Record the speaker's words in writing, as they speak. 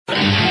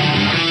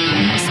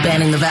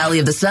spanning the Valley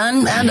of the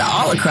Sun and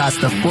all across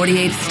the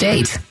 48th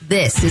state.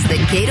 This is the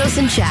Gaydos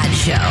and Chad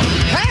Show.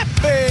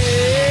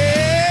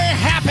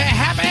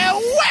 Happy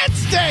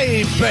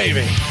Wednesday,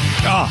 baby.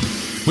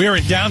 We are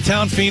in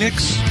downtown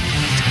Phoenix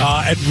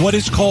at what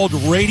is called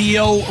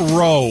Radio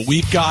Row.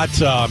 We've got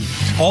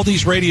all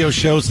these radio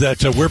shows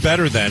that we're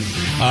better than.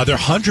 There are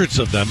hundreds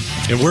of them,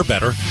 and we're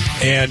better.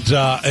 And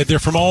they're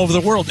from all over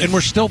the world, and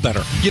we're still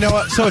better. You know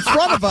what? So in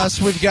front of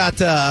us, we've got...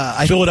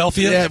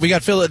 Philadelphia? Yeah, we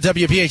got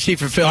WPHT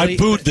from Philly. I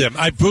booed them.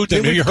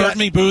 Have you heard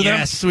me boo them?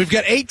 Yes. We've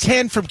got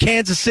 810 from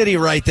Kansas City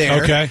right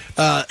there. Okay.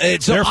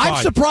 So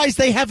I'm surprised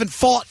they haven't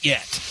fought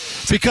yet,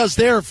 because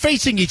they're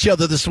facing each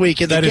other this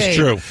week in the game. That is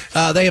true.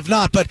 They have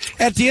not. But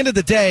at the end of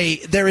the day,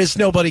 there is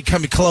nobody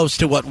coming close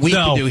to what we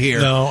can do here.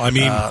 No, I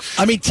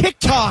mean,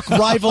 TikTok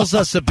rivals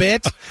us a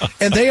bit,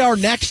 and they are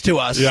next to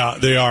us. Yeah,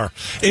 they are.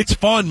 It's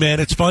fun,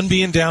 man. It's fun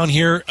being down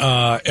here.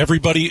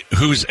 Everybody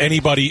who's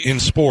anybody in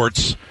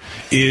sports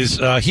is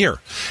here,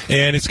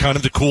 and it's kind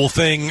of the cool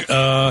thing,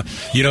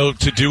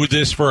 to do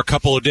this for a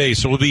couple of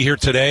days. So we'll be here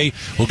today.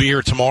 We'll be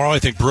here tomorrow. I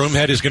think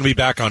Broomhead is going to be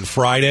back on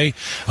Friday.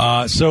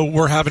 So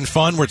we're having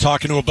fun. We're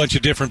talking to a bunch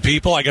of different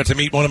people. I got to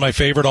meet one of my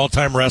favorite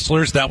all-time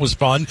wrestlers. That was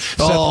fun.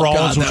 Seth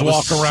Rollins was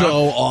walking around.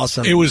 So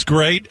awesome. It was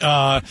great.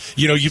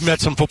 You've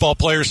met some football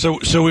players,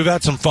 so we've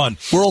had some fun.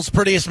 World's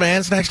prettiest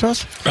man's next to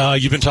us?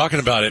 You've been talking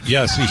about it.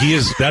 Yes, he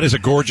is. That is a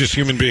gorgeous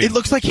human being. It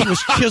looks like he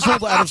was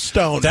chiseled out of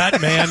stone. That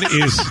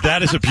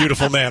is a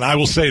beautiful man. I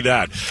will say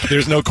that.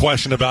 There's no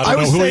question about it. I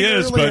don't know who he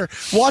is, but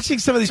watching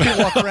some of these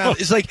people walk around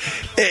is like,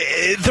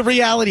 the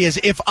reality is,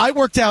 if I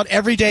worked out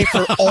every day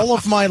for all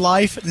of my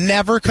life,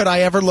 never could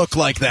I ever look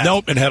like that.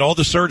 Nope, and had all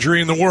the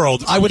surgery in the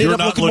world. I would end up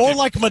looking more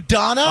like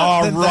Madonna.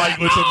 All than right, that.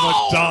 with the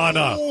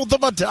Madonna. Oh, the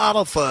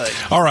Madonna thing.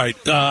 All right,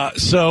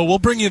 so we'll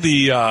bring you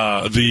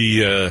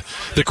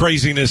the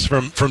craziness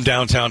from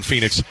downtown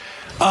Phoenix.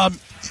 I'm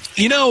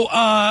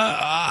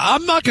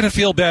not going to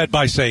feel bad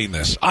by saying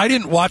this. I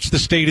didn't watch the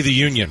State of the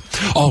Union.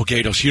 Oh,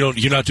 Gaydos,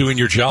 you're not doing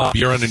your job.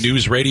 You're on a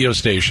news radio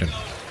station.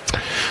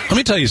 Let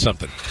me tell you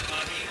something.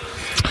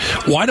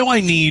 Why do I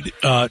need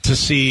to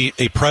see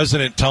a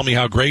president tell me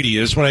how great he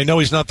is when I know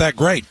he's not that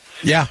great?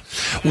 Yeah.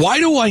 Why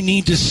do I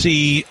need to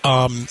see?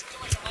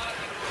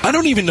 I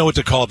don't even know what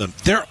to call them.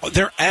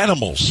 They're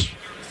animals.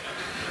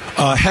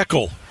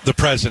 Heckle the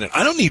president.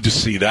 I don't need to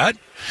see that.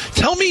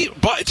 Tell me.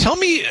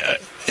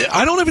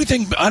 I don't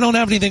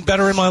have anything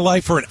better in my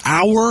life for an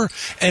hour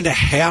and a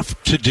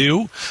half to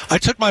do. I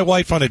took my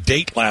wife on a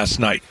date last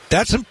night.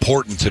 That's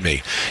important to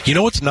me. You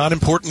know what's not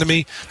important to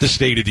me? The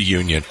State of the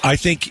Union. I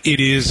think it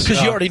is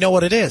because you already know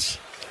what it is.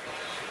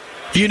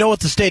 You know what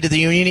the State of the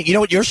Union. You know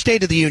what your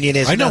State of the Union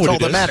is. I know that's what all it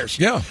that is. matters.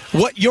 Yeah.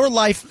 What your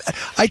life.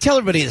 I tell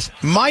everybody this.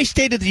 My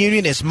State of the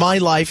Union is my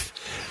life.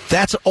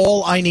 That's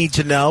all I need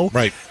to know.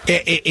 Right.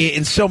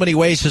 In so many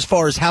ways, as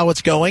far as how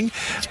it's going,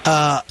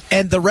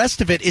 and the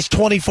rest of it is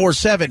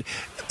 24/7.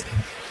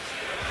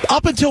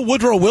 Up until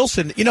Woodrow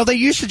Wilson, they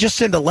used to just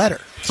send a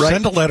letter. Right?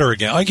 Send a letter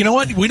again. You know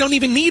what? We don't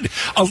even need.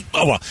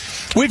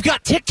 We've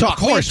got TikTok, of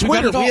course, we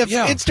have Twitter, we have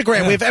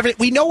Instagram, we have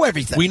we know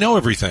everything. We know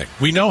everything.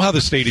 We know how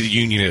the State of the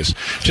Union is.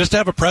 Just to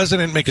have a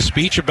president make a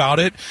speech about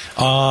it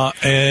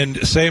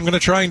and say, "I'm going to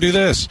try and do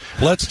this.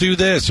 Let's do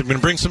this. I'm going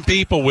to bring some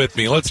people with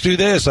me. Let's do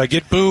this." I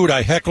get booed.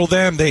 I heckle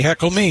them. They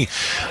heckle me.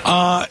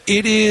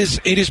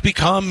 It has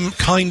become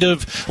kind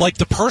of like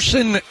the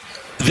person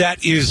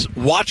that is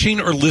watching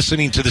or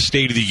listening to the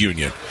State of the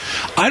Union,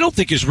 I don't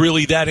think is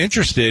really that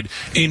interested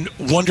in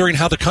wondering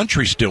how the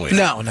country's doing.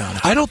 No.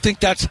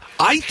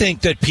 I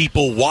think that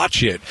people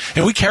watch it,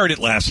 and we carried it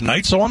last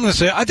night, so I'm going to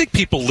say I think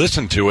people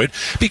listen to it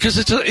because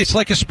it's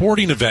like a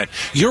sporting event.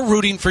 You're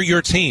rooting for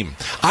your team.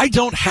 I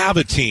don't have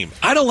a team.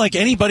 I don't like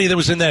anybody that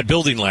was in that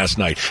building last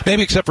night,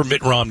 maybe except for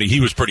Mitt Romney.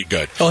 He was pretty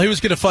good. Well, he was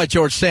going to fight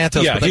George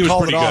Santos, yeah, but they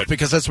called it off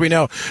because, as we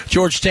know,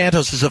 George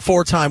Santos is a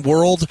 4-time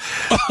world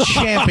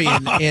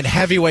champion in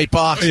heavyweight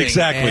boxing.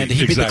 Exactly. And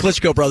he beat the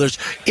Klitschko brothers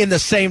in the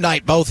same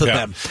night, both of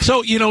them.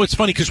 So, it's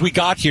funny because we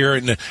got here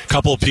and a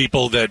couple of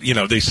people that,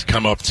 they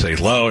come up and say,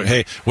 hello,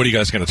 hey, what are you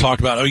guys going to talk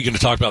about? Oh, you're going to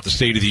talk about the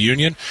State of the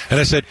Union? And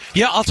I said,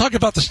 yeah, I'll talk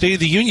about the State of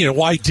the Union and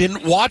why I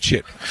didn't watch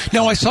it.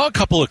 Now, I saw a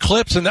couple of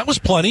clips, and that was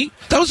plenty.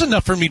 That was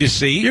enough for me to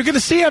see. You're going to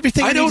see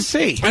everything you need to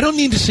see. I don't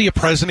need to see a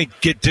president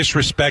get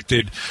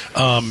disrespected.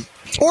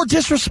 Or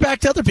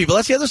disrespect other people.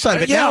 That's the other side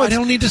of it. Yeah, now I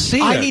don't need to see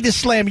I it. need to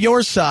slam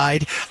your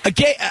side.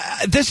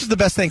 This is the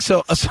best thing.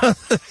 So I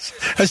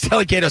was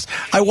telling Gaydos,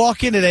 I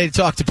walk in today to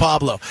talk to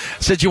Pablo. I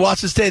said, you watch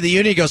the State of the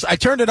Union? He goes, I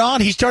turned it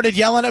on. He started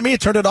yelling at me. I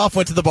turned it off,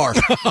 went to the bar.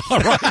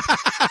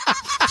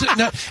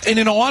 Now, and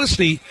in all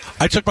honesty,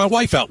 I took my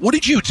wife out. What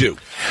did you do?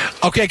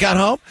 Okay, got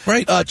home.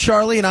 Right.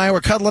 Charlie and I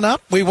were cuddling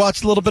up. We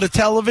watched a little bit of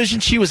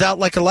television. She was out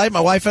like a light. My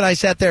wife and I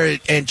sat there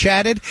and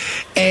chatted.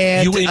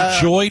 And you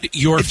enjoyed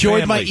your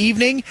family. My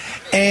evening.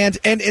 And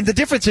the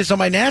difference is on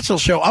my national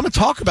show, I'm going to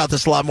talk about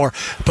this a lot more,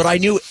 but I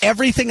knew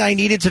everything I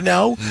needed to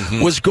know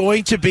was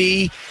going to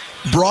be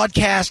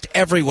broadcast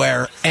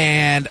everywhere,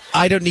 and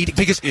I don't need it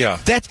because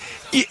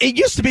it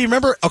used to be,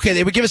 remember, okay,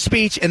 they would give a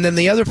speech and then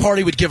the other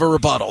party would give a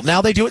rebuttal.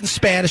 Now they do it in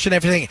Spanish and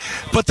everything.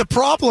 But the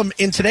problem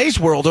in today's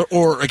world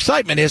or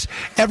excitement is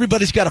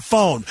everybody's got a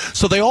phone.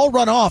 So they all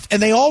run off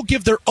and they all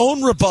give their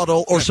own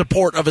rebuttal or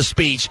support of a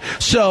speech.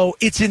 So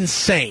it's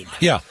insane.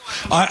 Yeah.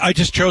 I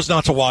just chose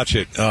not to watch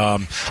it.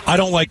 I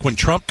don't like when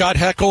Trump got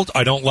heckled.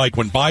 I don't like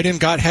when Biden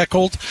got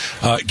heckled,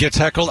 gets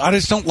heckled. I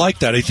just don't like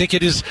that. I think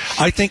it is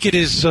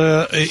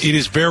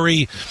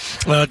very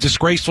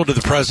disgraceful to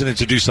the president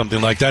to do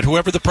something like that.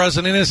 Whoever the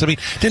president is. I mean,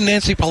 didn't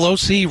Nancy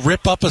Pelosi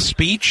rip up a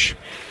speech?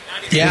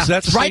 Yeah,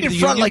 right in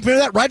front, like,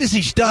 remember that? Right as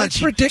he's done,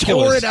 that's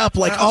ridiculous. Tore it up,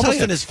 like,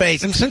 almost in his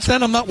face. And since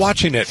then, I'm not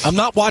watching it. I'm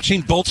not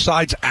watching both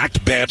sides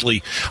act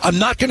badly. I'm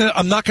not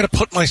gonna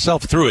put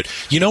myself through it.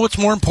 You know what's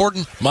more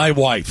important? My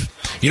wife.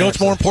 You know what's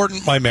more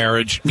important? My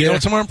marriage. You know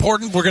what's more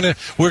important?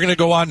 We're gonna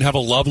go out and have a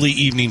lovely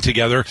evening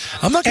together.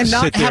 I'm not gonna sit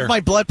there and not have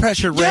my blood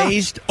pressure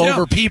raised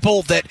over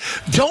people that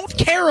don't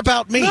care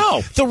about me.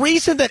 No. The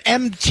reason that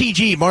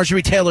MTG,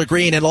 Marjorie Taylor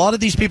Greene, and a lot of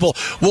these people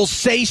will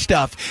say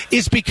stuff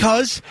is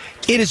because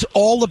it is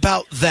all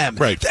about them.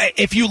 Right.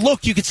 If you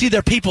look, you can see there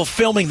are people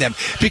filming them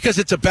because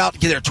it's about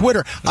their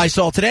Twitter. I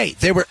saw today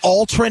they were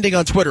all trending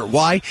on Twitter.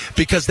 Why?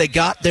 Because they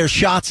got their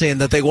shots in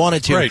that they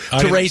wanted to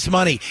raise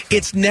money.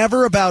 It's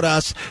never about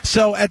us.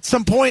 So at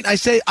some point, I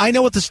say, I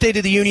know what the State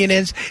of the Union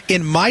is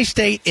in my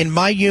state, in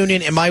my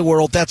union, in my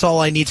world. That's all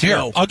I need to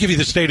know. I'll give you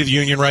the State of the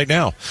Union right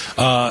now.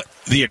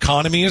 The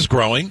economy is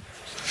growing.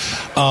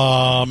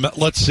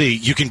 Let's see.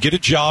 You can get a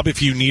job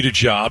if you need a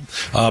job.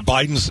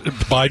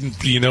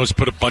 Biden, has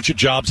put a bunch of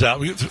jobs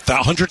out,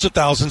 hundreds of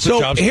thousands of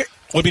jobs.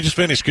 Let me just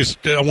finish because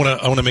I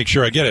want to make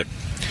sure I get it.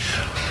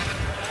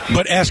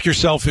 But ask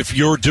yourself if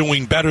you're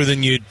doing better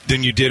than you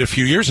did a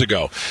few years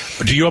ago.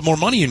 Do you have more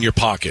money in your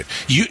pocket?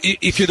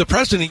 If you're the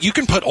president, you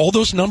can put all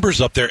those numbers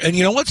up there. And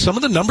you know what? Some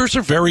of the numbers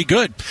are very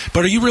good.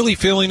 But are you really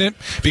feeling it?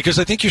 Because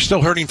I think you're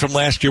still hurting from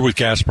last year with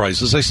gas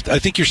prices. I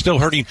think you're still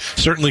hurting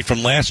certainly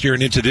from last year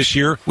and into this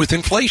year with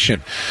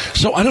inflation.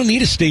 So I don't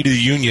need a State of the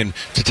Union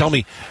to tell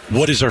me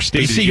what is our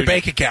State of the Union. You see your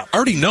bank account. I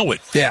already know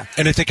it. Yeah.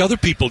 And I think other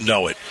people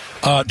know it.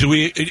 Are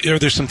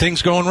there some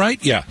things going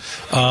right? Yeah.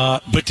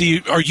 But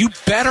are you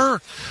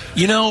better,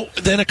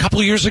 than a couple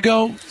of years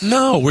ago?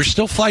 No, we're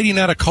still fighting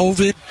out of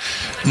COVID.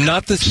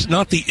 Not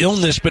the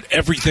illness, but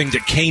everything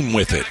that came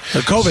with it.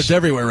 COVID's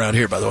everywhere around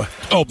here, by the way.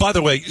 Oh, by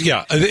the way,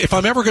 yeah. If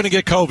I'm ever going to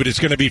get COVID, it's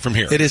going to be from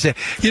here. It is.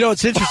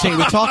 It's interesting.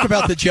 We talk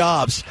about the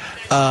jobs.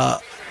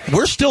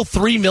 We're still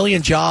 3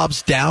 million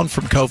jobs down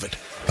from COVID.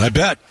 I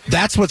bet.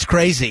 That's what's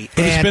crazy.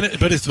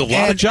 But it's a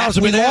lot of jobs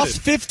have been added. We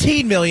lost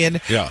 15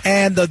 million,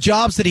 and the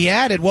jobs that he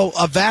added, well,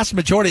 a vast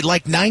majority,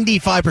 like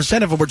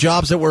 95% of them were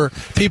jobs that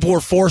people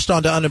were forced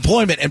onto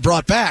unemployment and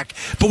brought back.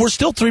 But we're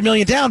still 3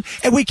 million down,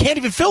 and we can't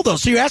even fill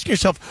those. So you're asking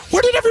yourself,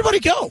 where did everybody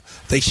go?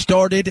 They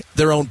started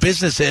their own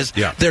businesses.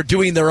 Yeah. They're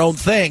doing their own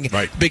thing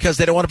because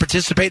they don't want to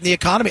participate in the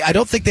economy. I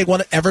don't think they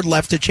want to ever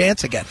left a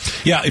chance again.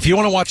 Yeah, if you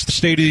want to watch the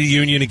State of the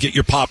Union and get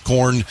your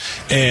popcorn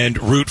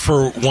and root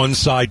for one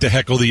side to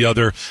heckle the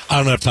other, I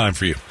don't have time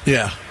for you.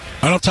 Yeah.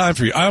 I don't have time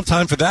for you. I don't have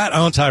time for that. I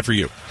don't have time for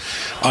you.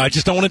 I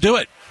just don't want to do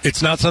it.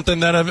 It's not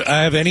something that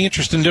I have any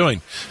interest in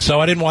doing.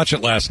 So I didn't watch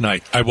it last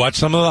night. I watched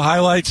some of the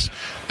highlights.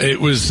 That's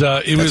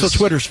what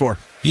Twitter's for.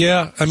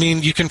 Yeah, I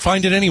mean, you can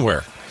find it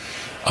anywhere.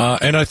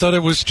 And I thought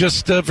it was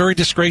just very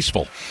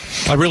disgraceful.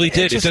 I really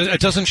did. It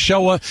doesn't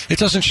show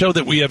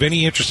that we have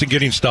any interest in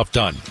getting stuff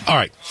done. All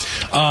right.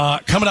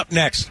 Coming up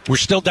next, we're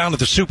still down at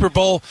the Super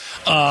Bowl.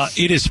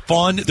 It is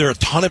fun. There are a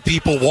ton of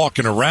people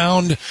walking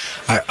around.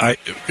 I'm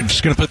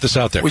just going to put this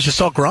out there. We just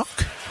saw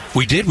Gronk.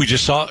 We did. We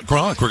just saw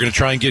Gronk. We're going to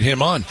try and get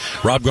him on.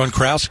 Rob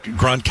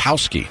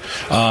Gronkowski,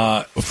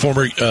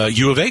 former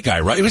U of A guy,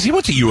 right? He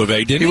went to U of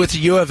A, didn't he? He went to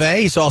U of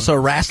A. He's also a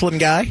wrestling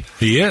guy.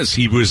 He is.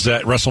 He was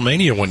at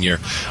WrestleMania one year.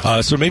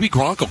 So maybe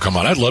Gronk will come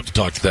on. I'd love to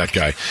talk to that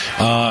guy.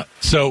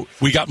 So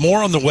we got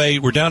more on the way.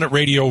 We're down at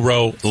Radio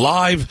Row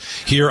live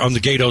here on the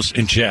Gaydos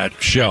and Chad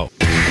show.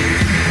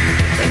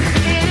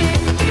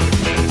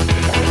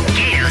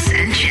 Gaydos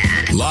and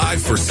Chad.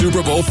 Live for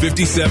Super Bowl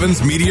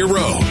 57's Media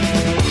Row.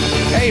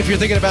 Hey, if you're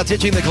thinking about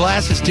ditching the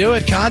glasses, do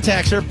it.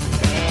 Contacts her.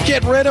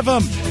 Get rid of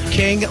them.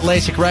 King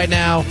LASIK right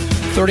now,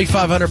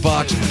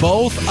 $3,500.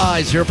 Both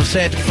eyes,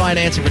 0%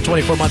 financing for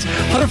 24 months.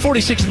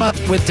 $146 a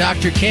month with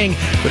Dr. King.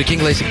 Go to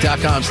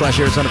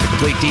kinglasik.com/Arizona for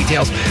complete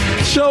details.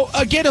 So,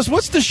 Gaydos,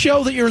 what's the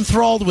show that you're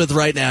enthralled with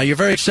right now? You're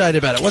very excited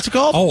about it. What's it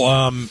called?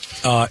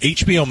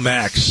 HBO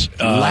Max.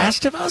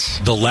 Last of Us?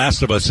 The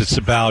Last of Us. It's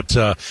about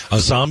a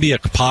zombie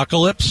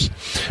apocalypse,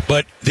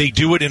 but they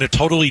do it in a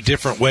totally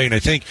different way. And I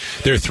think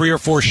there are 3 or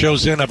 4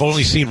 shows in. I've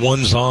only seen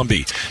one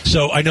zombie.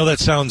 So I know that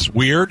sounds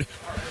weird,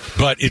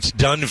 but it's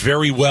done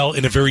very well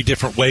in a very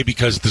different way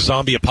because the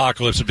zombie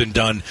apocalypse have been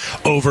done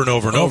over and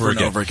over and over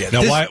again.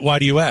 Now, why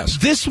do you ask?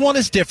 This one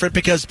is different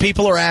because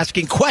people are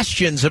asking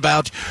questions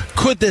about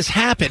could this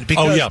happen?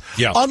 Because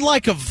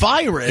unlike a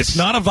virus, it's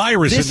not a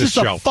virus in this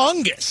show. This is a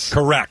fungus.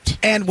 Correct.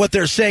 And what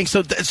they're saying,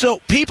 so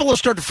people have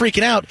started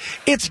freaking out.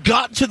 It's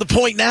gotten to the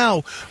point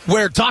now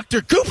where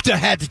Dr. Gupta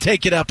had to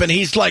take it up, and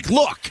he's like,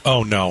 look.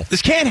 Oh, no.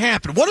 This can't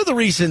happen. One of the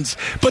reasons,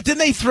 but then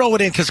they throw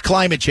it in because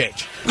climate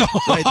change.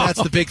 Right?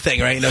 That's the big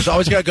thing, right? There's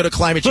always got to go to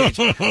climate change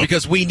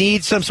because we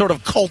need some sort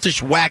of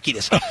cultish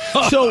wackiness.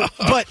 So,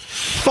 but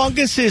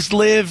funguses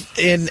live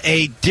in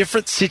a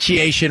different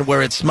situation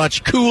where it's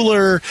much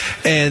cooler,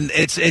 and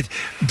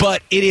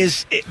but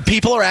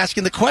people are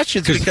asking the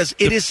questions because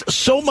it is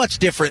so much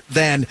different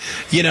than,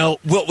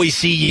 what we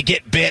see. You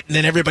get bit, and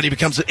then everybody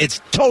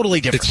it's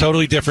totally different. It's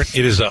totally different.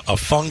 It is a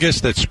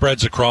fungus that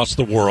spreads across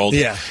the world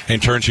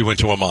and turns you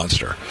into a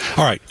monster.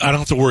 All right, I don't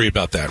have to worry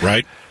about that,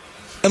 right?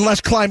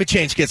 Unless climate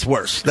change gets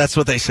worse. That's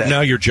what they say.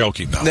 Now you're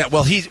joking, though. Okay,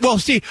 what do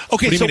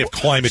you mean if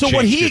climate change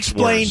what he gets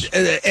explained,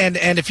 worse?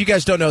 And if you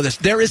guys don't know this,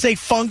 there is a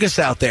fungus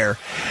out there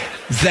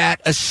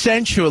that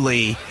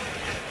essentially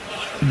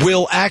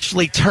will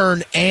actually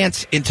turn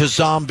ants into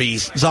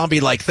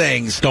zombie-like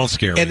things. Don't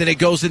scare me. And then it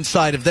goes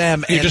inside of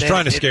them. You're just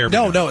trying to scare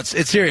me. No,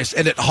 it's serious.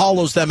 And it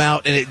hollows them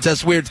out, and it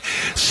does weird.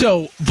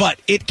 But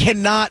it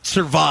cannot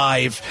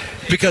survive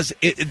because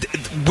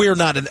we're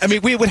not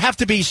we would have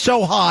to be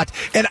so hot,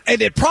 and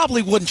it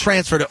probably wouldn't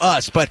transfer to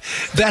us. But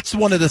that's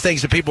one of the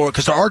things that people,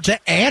 because there are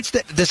ants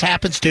that this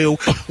happens to,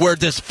 where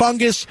this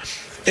fungus,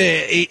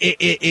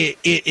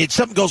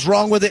 something goes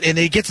wrong with it, and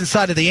it gets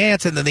inside of the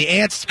ants, and then the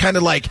ants kind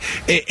of like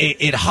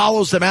it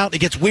hollows them out, and it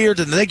gets weird,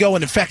 and then they go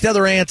and infect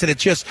other ants, and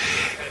it's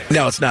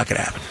not going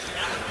to happen.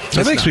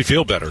 That makes me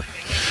feel better.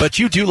 But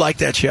you do like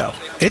that show.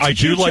 I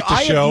do like the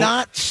show. I have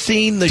not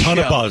seen the show. Ton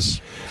of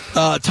buzz.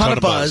 Ton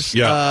of buzz.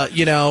 Yeah.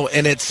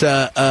 And it's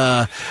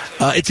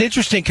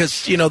interesting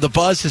because the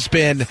buzz has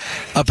been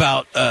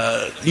about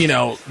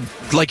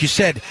like you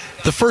said,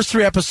 the first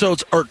 3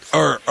 episodes are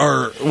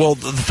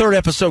the third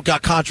episode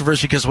got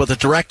controversy because what the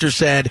director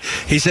said.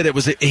 He said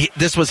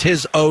this was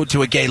his ode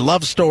to a gay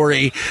love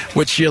story,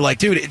 which you're like,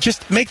 dude,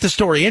 just make the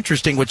story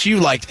interesting, which you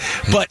liked,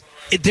 but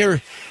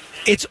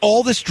it's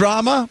all this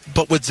drama,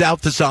 but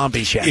without the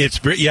zombie shit. And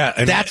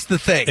that's the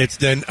thing.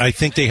 Then I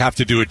think they have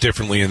to do it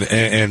differently,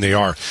 and they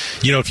are.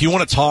 If you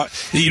want to talk,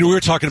 we were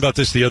talking about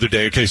this the other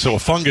day. Okay, so a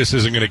fungus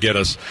isn't going to get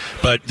us,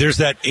 but there's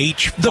that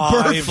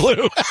H5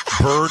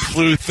 bird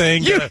flu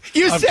thing. You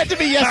said to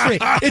me yesterday,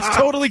 it's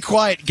totally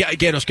quiet.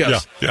 Gaydos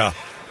goes. Yeah.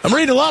 I'm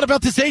reading a lot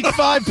about this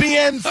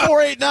H5PN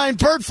 489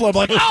 bird flu. I'm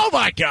like, oh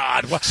my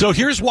God. So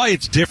here's why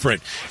it's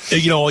different.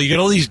 You get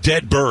all these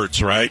dead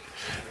birds, right?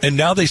 And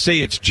now they say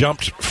it's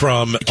jumped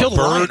from a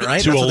bird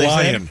to a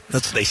lion.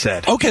 That's what they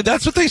said. Okay,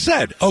 that's what they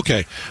said.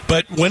 Okay,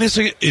 but when is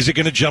it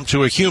going to jump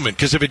to a human?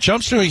 Because if it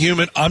jumps to a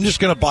human, I'm just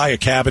going to buy a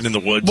cabin in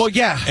the woods. Well,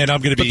 yeah. And I'm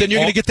going to be... But then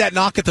you're going to get that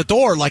knock at the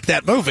door like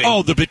that movie.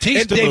 Oh, the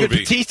Batista movie. And David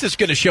Batista's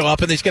going to show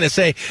up, and he's going to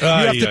say, you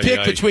have to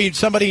pick between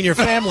somebody in your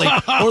family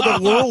or the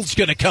world's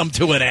going to come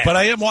to an end. But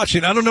I am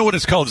watching, I don't know what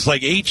it's called. It's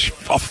like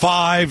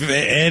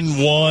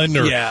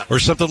H5N1 or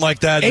something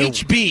like that.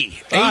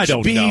 HB. I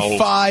don't know.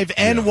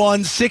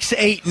 HB5N1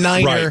 689er.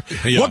 Right.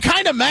 Yeah. What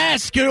kind of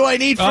mask do I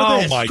need for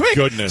this? Oh, my Quick,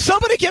 goodness.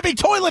 Somebody give me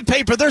toilet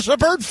paper. There's a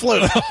bird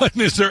flu.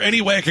 Is there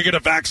any way I could get a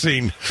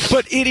vaccine?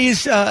 But it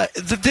is,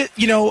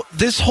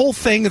 this whole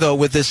thing, though,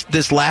 with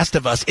this Last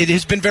of Us, it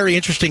has been very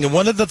interesting. And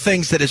one of the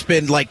things that has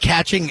been, like,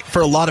 catching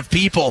for a lot of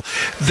people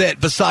that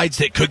besides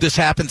that could this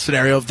happen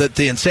scenario, that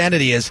the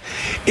insanity is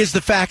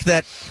the fact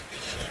that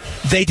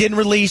they didn't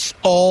release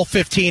all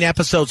 15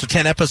 episodes or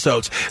 10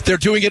 episodes. They're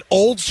doing it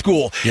old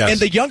school. Yes. And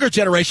the younger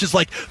generation is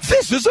like,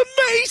 this is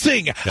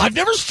amazing. Yeah. I've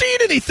never seen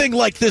anything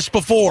like this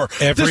before.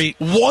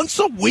 Once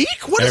a week?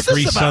 What is this about?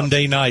 Every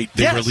Sunday night,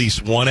 they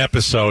release one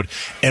episode,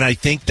 and I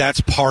think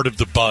that's part of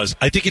the buzz.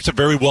 I think it's a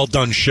very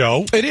well-done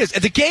show. It is.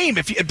 And the game,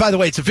 by the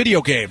way, it's a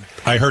video game.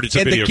 I heard it's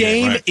a video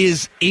game. And the game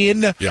is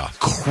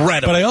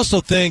incredible. But I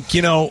also think,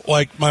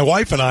 like my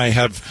wife and I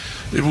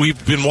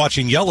we've been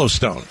watching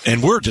Yellowstone,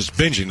 and we're just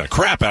binging the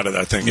crap out of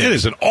that thing. It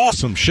is an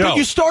awesome show. But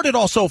you started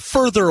also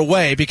further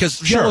away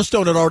because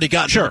Yellowstone had already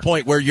gotten to the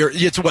point where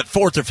it's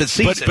fourth or fifth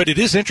season. But it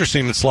is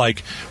interesting. It's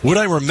like, would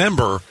I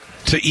remember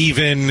to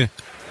even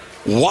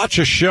watch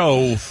a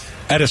show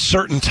at a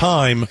certain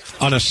time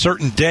on a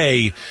certain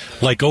day,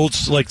 like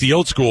the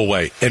old school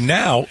way? And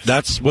now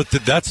that's what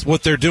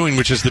they're doing,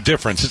 which is the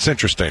difference. It's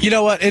interesting. You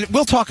know what? And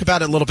we'll talk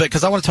about it a little bit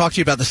because I want to talk to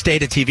you about the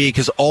state of TV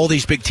because all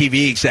these big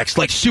TV execs,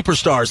 like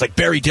superstars, like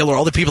Barry Diller,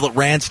 all the people that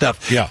ran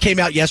stuff, came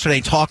out yesterday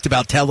and talked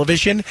about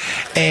television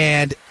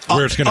and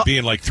where it's going to be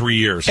in like 3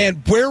 years.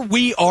 And where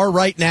we are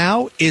right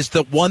now is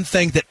the one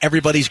thing that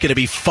everybody's going to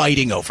be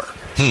fighting over.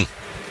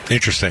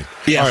 Interesting.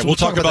 Yeah, all right, we'll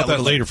talk about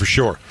that later for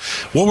sure.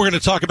 What we're going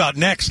to talk about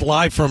next,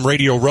 live from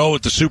Radio Row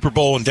at the Super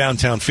Bowl in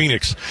downtown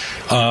Phoenix.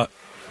 They'll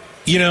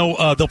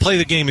play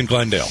the game in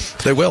Glendale.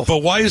 They will.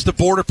 But why is the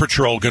Border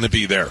Patrol going to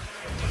be there?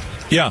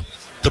 Yeah.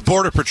 the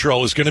Border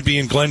Patrol is going to be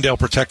in Glendale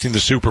protecting the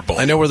Super Bowl.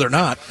 I know where they're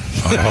not.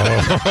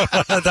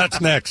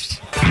 That's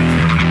next.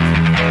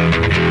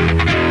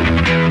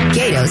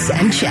 Gaydos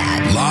and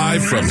Chad.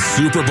 Live from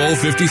Super Bowl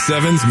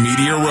 57's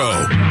Media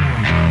Row.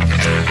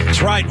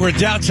 That's right. We're in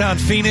downtown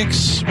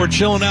Phoenix. We're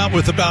chilling out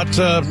with about,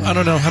 I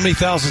don't know, how many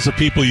thousands of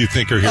people you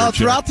think are here?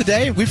 Throughout the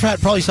day, we've had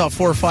probably saw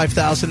 4,000 or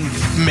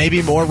 5,000,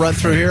 maybe more, run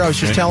through here. I was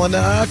just telling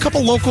a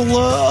couple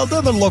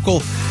other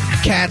local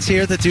cats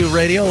here that do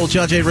radio. Old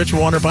John J. Richard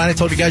Warner Biden. I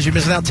told you guys you're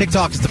missing out.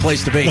 TikTok is the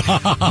place to be.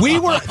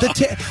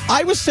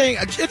 I was saying,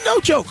 no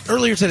joke,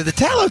 earlier today, the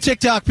Tallow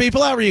TikTok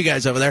people, how are you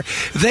guys over there?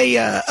 They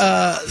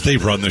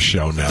run the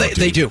show now.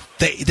 They do.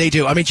 They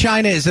do. I mean,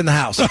 China is in the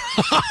house.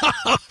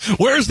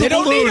 Where's the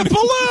balloon? They don't need a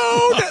balloon.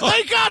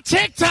 They got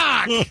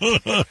TikTok.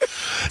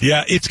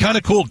 Yeah, it's kind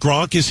of cool.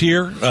 Gronk is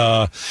here.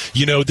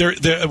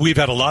 We've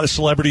had a lot of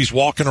celebrities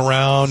walking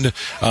around.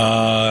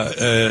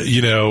 I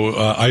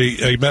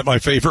met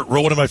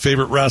one of my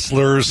favorite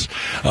wrestlers.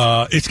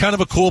 It's kind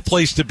of a cool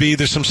place to be.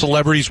 There's some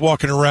celebrities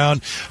walking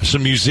around,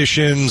 some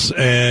musicians,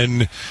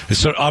 and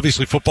so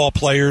obviously football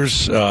players.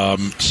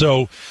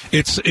 So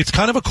it's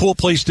kind of a cool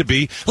place to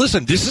be.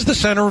 Listen, this is the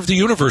center of the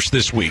universe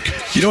this week.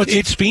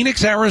 It's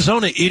Phoenix,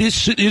 Arizona. It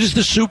is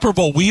the Super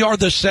Bowl. We are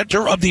the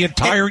center of the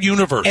entire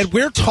universe. And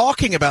we're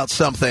talking about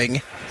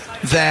something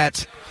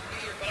that,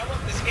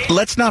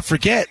 let's not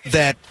forget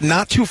that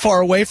not too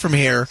far away from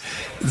here,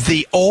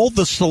 all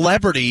the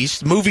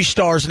celebrities, movie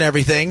stars and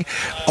everything,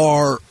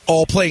 are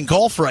all playing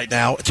golf right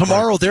now.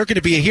 Tomorrow they're going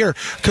to be here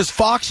because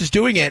Fox is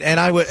doing it. And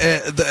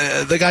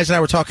the guys and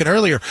I were talking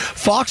earlier.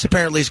 Fox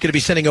apparently is going to be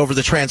sending over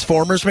the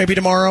Transformers maybe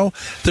tomorrow.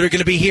 They're going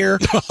to be here.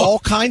 All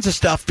kinds of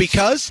stuff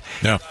because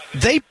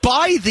they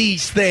buy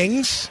these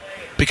things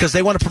because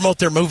they want to promote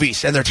their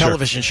movies and their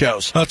television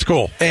shows. That's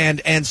cool.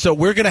 And so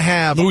we're going to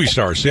have movie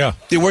stars, We're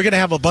going to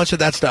have a bunch of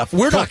that stuff.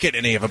 We're not getting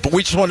any of it, but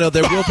we just want to know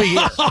they will be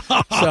here.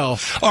 So,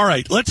 all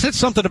right, let's hit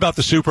something about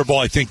the Super Bowl.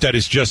 I think that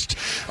is just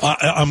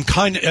I'm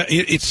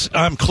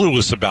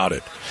clueless about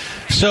it.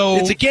 So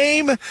it's a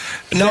game. No,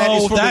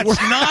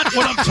 that's not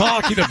what I'm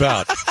talking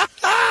about.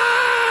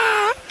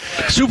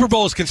 Super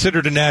Bowl is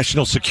considered a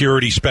national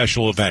security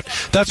special event.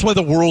 That's why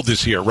the world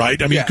is here, right?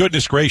 I mean,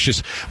 goodness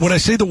gracious. When I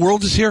say the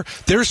world is here,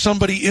 there's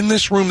somebody in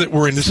this room that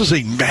we're in. This is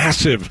a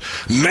massive,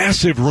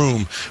 massive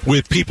room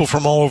with people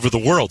from all over the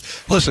world.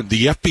 Listen,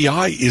 the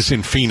FBI is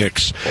in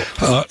Phoenix.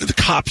 The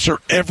cops are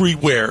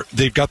everywhere.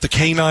 They've got the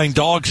canine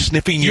dog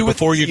sniffing you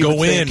before you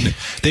go in.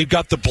 They've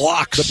got the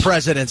blocks. The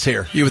president's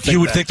here. You would think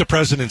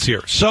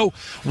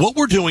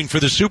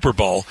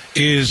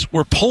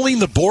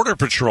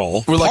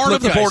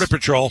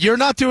You're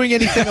not doing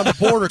anything on the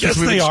border because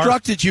we've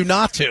instructed you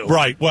not to.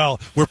 Right. Well,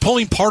 we're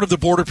pulling part of the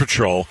Border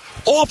Patrol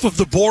off of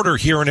the border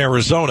here in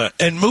Arizona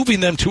and moving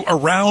them to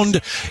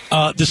around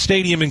the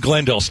stadium in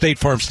Glendale, State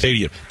Farm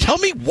Stadium. Tell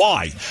me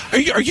why. Are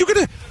you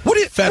going to...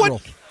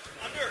 Federal.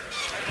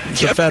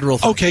 It's a federal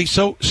thing. Okay,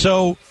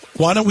 so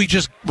why don't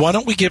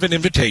we give an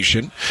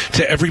invitation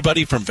to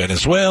everybody from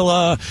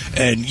Venezuela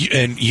and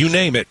you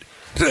name it?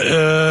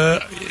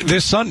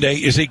 This Sunday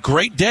is a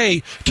great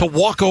day to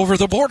walk over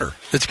the border.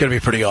 It's going to be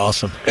pretty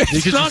awesome.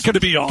 It's not going to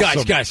be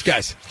awesome.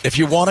 Guys, if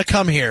you want to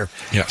come here,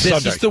 this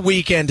Sunday is the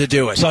weekend to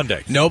do it.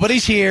 Sunday.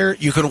 Nobody's here.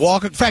 You can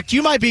walk. In fact,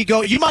 you might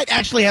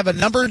actually have a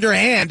number in your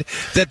hand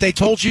that they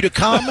told you to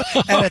come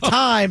at a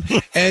time,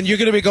 and you're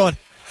going to be going,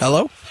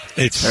 hello?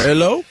 It's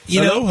hello?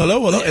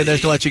 Hello? And they're going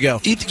to let you go.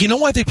 You know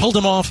why they pulled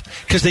them off?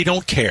 Because they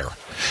don't care.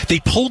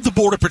 They pulled the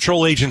Border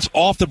Patrol agents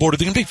off the border.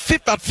 They're going to be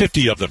about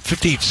 50 of them,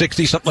 50,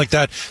 60, something like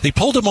that. They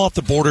pulled them off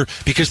the border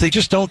because they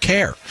just don't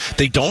care.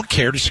 They don't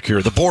care to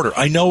secure the border.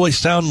 I know I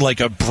sound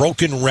like a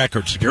broken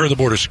record. Secure the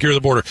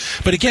border.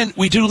 But again,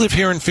 we do live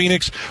here in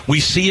Phoenix. We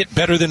see it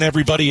better than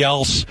everybody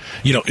else,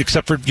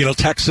 except for,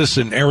 Texas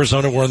and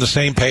Arizona. We're on the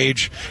same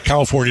page.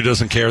 California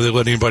doesn't care. They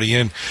let anybody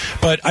in.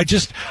 But I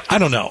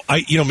don't know.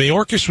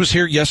 Mayorkas was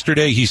here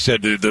yesterday. He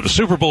said the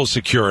Super Bowl is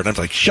secure. And I was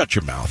like, shut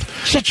your mouth.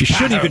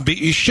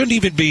 You shouldn't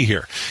even be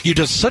here. You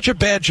did such a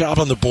bad job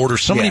on the border.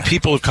 So many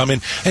people have come in.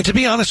 And to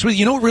be honest with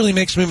you, what really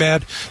makes me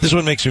mad? This is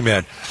what makes me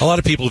mad. A lot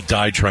of people have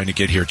died trying to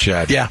get here,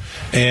 Chad. Yeah.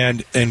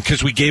 And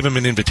because we gave them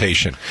an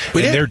invitation.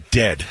 They're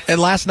dead.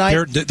 And last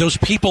night... those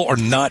people are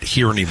not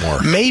here anymore.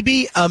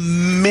 Maybe a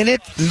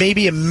minute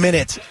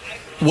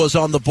was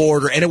on the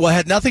border, and it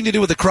had nothing to do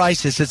with the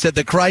crisis. It said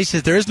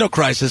there is no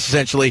crisis,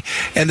 essentially,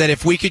 and that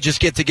if we could just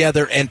get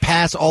together and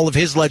pass all of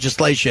his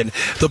legislation,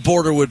 the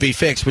border would be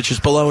fixed, which is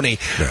baloney.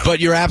 Yeah. But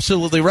you're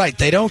absolutely right.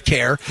 They don't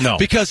care. No.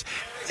 Because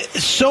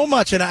so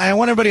much, and I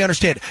want everybody to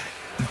understand,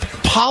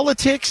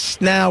 politics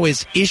now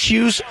is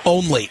issues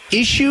only.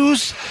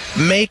 Issues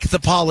make the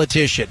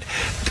politician.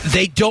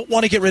 They don't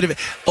want to get rid of it.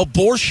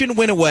 Abortion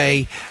went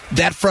away.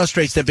 That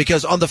frustrates them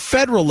because on the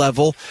federal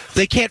level,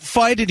 they can't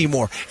fight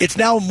anymore. It's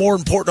now more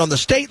important on the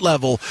state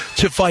level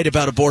to fight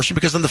about abortion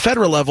because on the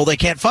federal level, they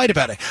can't fight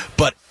about it.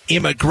 But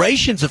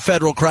immigration's a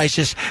federal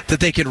crisis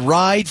that they can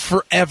ride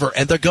forever,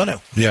 and they're going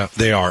to. Yeah,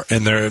 they are,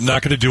 and they're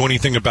not going to do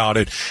anything about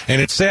it. And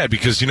it's sad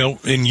because,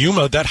 in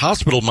Yuma, that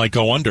hospital might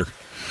go under.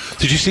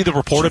 Did you see the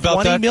report about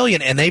that? 20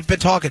 million, and they've been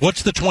talking.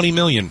 What's the 20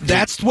 million?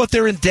 That's what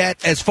they're in debt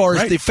as far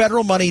as the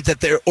federal money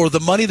or the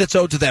money that's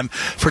owed to them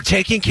for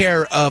taking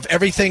care of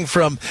everything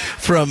from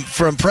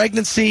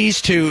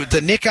pregnancies to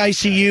the NIC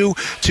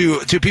ICU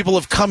to people who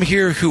have come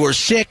here who are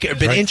sick, have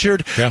been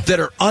injured, that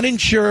are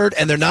uninsured,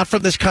 and they're not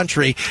from this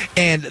country,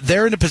 and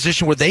they're in a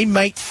position where they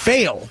might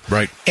fail.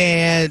 Right.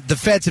 And the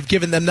feds have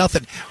given them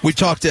nothing. We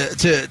talked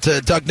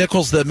to Doug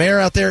Nichols, the mayor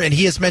out there, and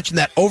he has mentioned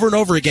that over and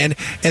over again,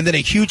 and then a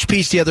huge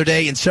piece the other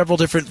day in several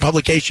different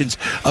publications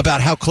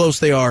about how close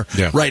they are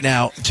right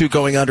now to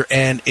going under,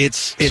 and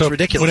it's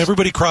ridiculous. When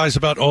everybody cries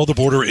about, the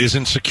border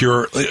isn't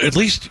secure, at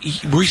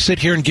least we sit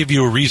here and give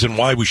you a reason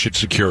why we should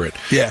secure it.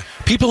 Yeah.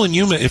 People in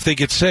Yuma, if they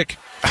get sick,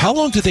 how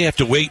long do they have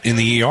to wait in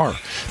the ER?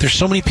 There's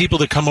so many people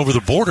that come over the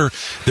border.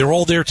 They're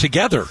all there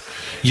together,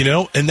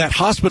 and that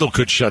hospital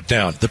could shut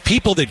down. The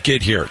people that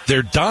get here,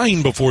 they're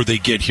dying before they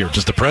get here.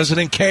 Does the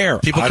president care?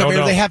 People come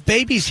here, they have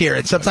babies here,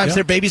 and sometimes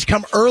their babies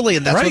come early,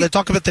 and that's why they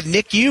talk about the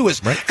NICU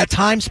is at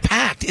times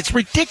packed. It's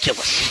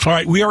ridiculous. All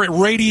right, we are at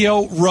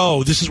Radio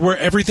Row. This is where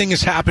everything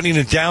is happening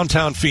in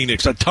downtown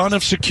Phoenix. A ton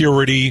of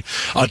security,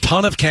 a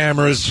ton of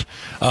cameras.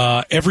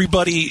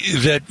 Everybody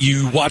that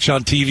you watch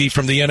on TV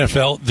from the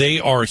NFL, they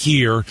are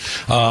here.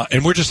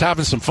 And we're just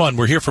having some fun.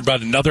 We're here for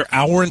about another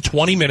hour and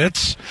 20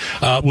 minutes.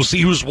 We'll see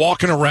who's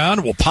walking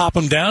around. We'll pop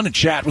them down and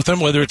chat with them,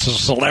 whether it's a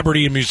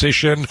celebrity, a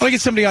musician. I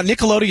get somebody on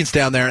Nickelodeon's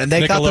down there, and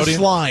they got the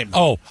slime.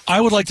 Oh,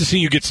 I would like to see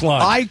you get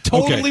slime. I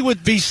totally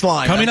would be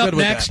slime. Coming up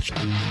next.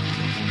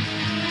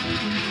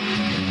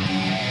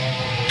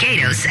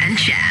 Gaydos and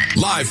Chad.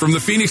 Live from the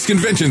Phoenix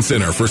Convention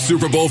Center for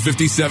Super Bowl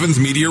 57's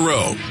Media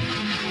Row.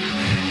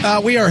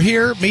 We are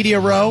here, Media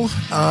Row,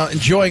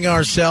 enjoying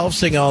ourselves,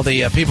 seeing all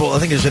the people. I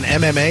think there's an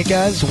MMA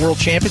guy, the world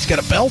champion. He's got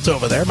a belt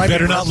over there.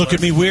 Better not look at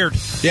me weird.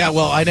 Yeah,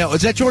 well, I know.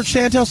 Is that George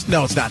Santos?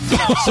 No, it's not.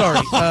 Sorry.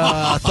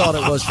 I thought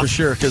it was for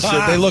sure because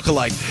they look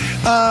alike.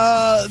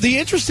 The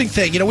interesting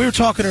thing, we were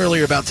talking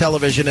earlier about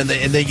television and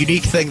the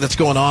unique thing that's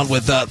going on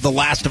with The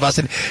Last of Us,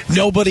 and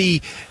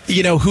nobody,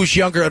 who's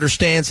younger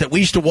understands that we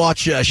used to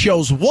watch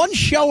shows one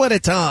show at a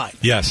time.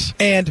 Yes.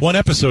 And one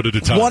episode at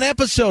a time. One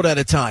episode at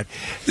a time.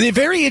 The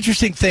very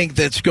interesting thing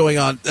that's going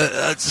on,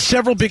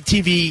 several big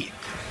TV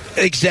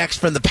execs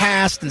from the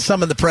past and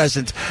some in the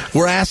present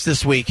were asked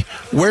this week,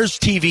 where's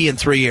TV in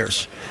 3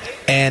 years?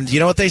 And you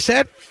know what they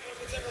said?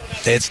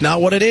 It's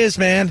not what it is,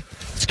 man.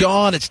 It's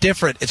gone. It's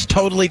different. It's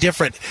totally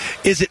different.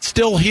 Is it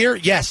still here?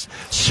 Yes.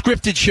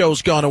 Scripted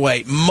shows gone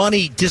away.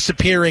 Money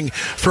disappearing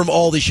from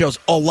all these shows.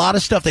 A lot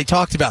of stuff they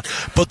talked about.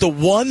 But the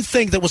one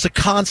thing that was a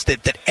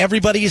constant that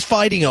everybody is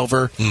fighting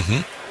over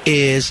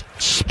is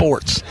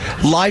sports,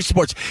 live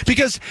sports.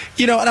 Because,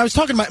 and I was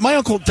talking to my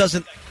uncle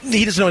doesn't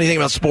know anything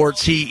about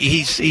sports.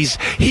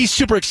 He's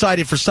super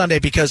excited for Sunday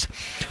because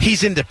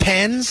he's into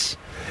pens.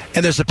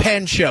 And there's a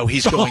pen show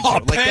he's going to.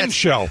 A pen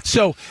show.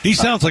 So he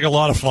sounds like a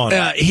lot of fun.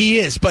 He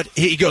is, but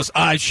he goes,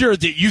 I'm sure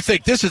that you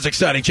think this is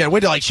exciting, Chad. Wait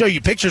till I show you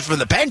pictures from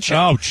the pen show.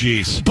 Oh,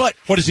 jeez. But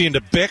what is he into,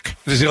 Bic?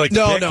 Does he like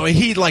Bic? No,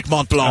 he like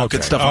Mont Blanc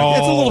and stuff like that.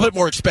 It's a little bit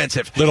more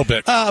expensive. A little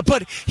bit.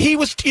 But he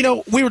was,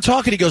 we were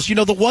talking, he goes,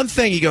 the one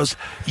thing, he goes,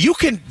 you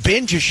can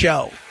binge a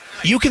show.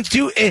 You can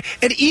do,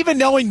 and even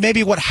knowing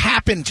maybe what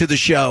happened to the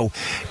show,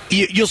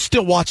 you'll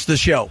still watch the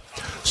show.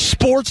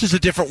 Sports is a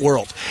different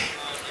world.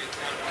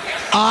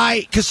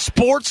 Because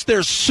sports,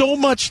 there's so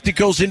much that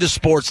goes into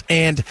sports,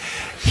 and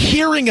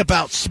hearing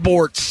about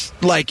sports,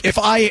 like if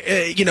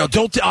I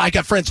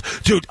got friends,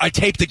 dude, I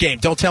taped the game,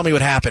 don't tell me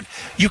what happened.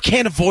 You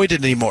can't avoid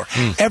it anymore.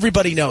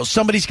 Everybody knows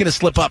somebody's going to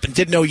slip up and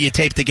didn't know you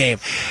taped the game.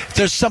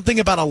 There's something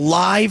about a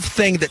live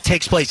thing that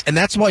takes place, and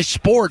that's why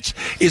sports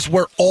is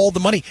where all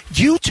the money.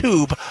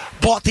 YouTube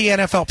bought the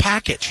NFL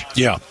package.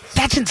 Yeah.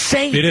 That's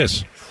insane. It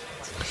is.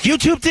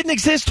 YouTube didn't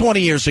exist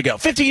 20 years ago,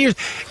 15 years.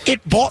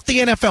 It bought the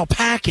NFL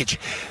package.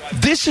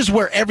 This is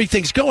where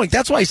everything's going.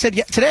 That's why I said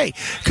today,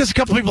 because a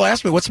couple people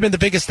asked me, what's been the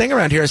biggest thing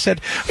around here? I said,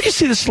 you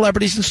see the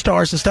celebrities and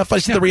stars and stuff. I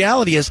said, the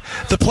reality is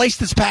the place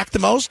that's packed the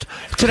most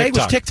today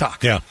was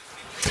TikTok. Yeah.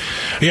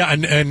 Yeah,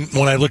 and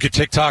when I look at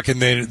TikTok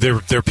and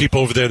there are people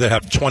over there that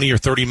have 20 or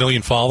 30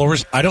 million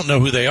followers, I don't know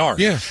who they are.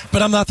 Yeah.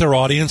 But I'm not their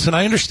audience, and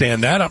I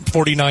understand that. I'm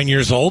 49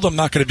 years old. I'm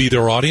not going to be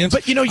their audience.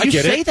 But, you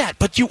say that,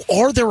 but you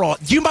are their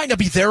audience. You might not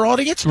be their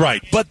audience.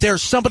 Right. But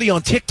there's somebody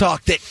on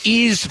TikTok that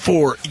is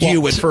for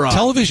you and for us.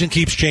 Television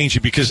keeps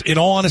changing because, in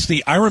all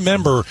honesty, I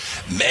remember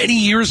many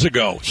years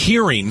ago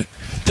hearing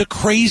the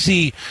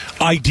crazy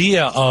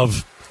idea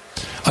of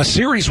a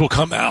series will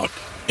come out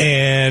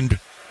and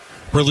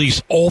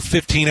release all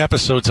 15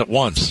 episodes at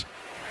once.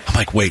 I'm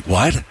like, wait,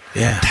 what?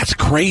 Yeah. That's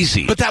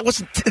crazy. But that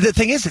wasn't, the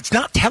thing is, it's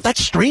not,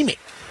 that's streaming.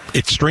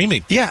 It's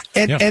streaming. Yeah,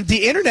 and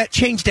the internet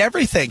changed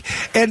everything.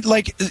 And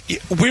like,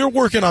 we're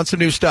working on some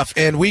new stuff,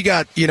 and we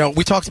got,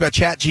 we talked about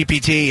Chat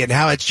GPT and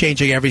how it's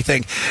changing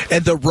everything,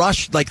 and the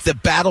rush, like the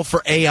battle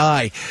for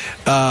AI.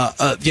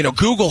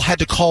 Google had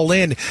to call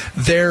in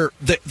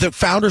the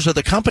founders of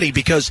the company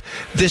because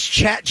this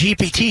Chat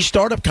GPT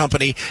startup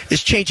company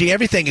is changing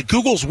everything, and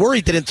Google's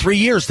worried that in 3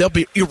 years they'll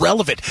be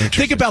irrelevant.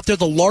 Think about they're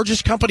the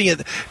largest company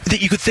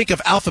that you could think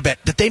of, Alphabet,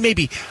 that they may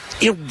be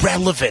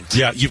irrelevant.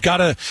 Yeah, you've got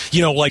to,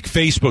 like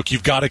Facebook,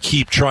 you've got to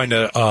keep trying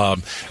to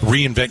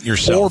reinvent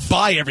yourself. Or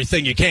buy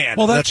everything you can.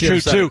 Well, that's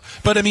true, too.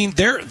 But, I mean,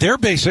 they're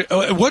basic.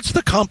 What's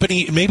the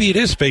company, maybe it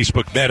is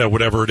Facebook, Meta,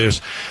 whatever it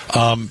is,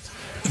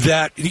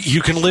 that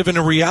you can live in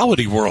a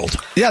reality world.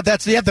 Yeah, the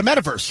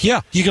metaverse.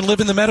 Yeah, you can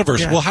live in the metaverse.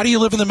 Yeah. Well, how do you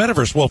live in the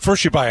metaverse? Well,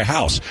 first you buy a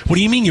house. What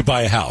do you mean you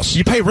buy a house?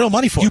 You pay real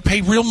money for it. You pay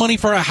real money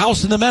for a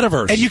house in the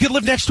metaverse. And you can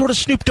live next door to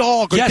Snoop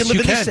Dogg. Or yes,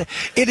 you can.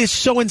 It is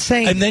so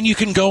insane. And then you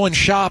can go and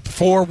shop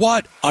for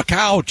what? A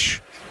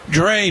couch,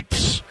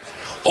 drapes,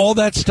 all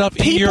that stuff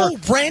in your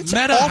People rent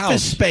meta office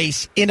house.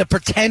 Space in a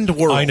pretend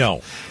world. I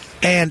know.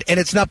 And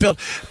it's not built,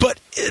 but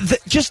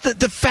just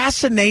the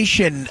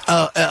fascination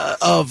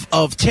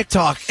of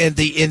TikTok and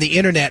the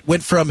internet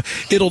went from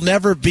it'll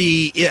never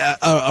be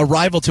a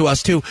rival to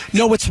us to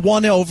no, it's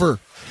won over.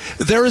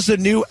 There is a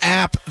new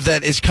app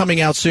that is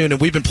coming out soon, and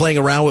we've been playing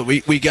around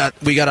with. We got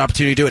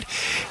opportunity to do it.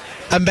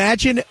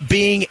 Imagine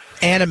being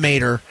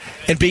animator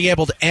and being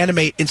able to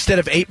animate instead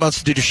of 8 months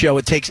to do the show.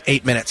 It takes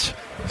 8 minutes.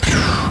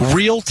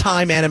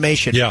 Real-time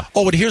animation. Yeah.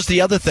 Oh, and here's the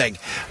other thing: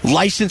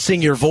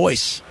 licensing your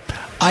voice.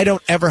 I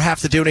don't ever have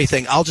to do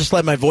anything. I'll just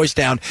let my voice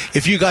down.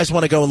 If you guys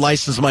want to go and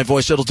license my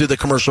voice, it'll do the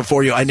commercial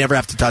for you. I never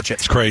have to touch it.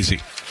 It's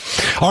crazy.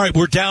 All right,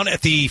 we're down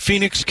at the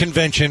Phoenix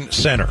Convention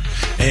Center,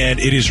 and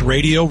it is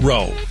Radio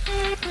Row.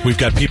 We've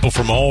got people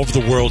from all over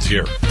the world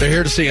here. They're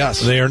here to see us.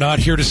 They are not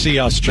here to see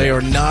us, Jim. They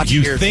are not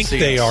here to see us. You think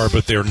they are,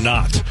 but they're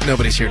not.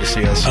 Nobody's here to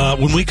see us.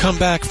 When we come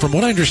back, from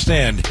what I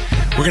understand,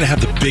 we're going to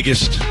have one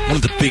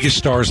of the biggest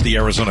stars of the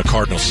Arizona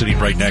Cardinals sitting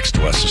right next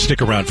to us. So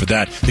stick around for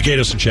that. The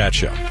Gaydos and Chad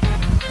Show.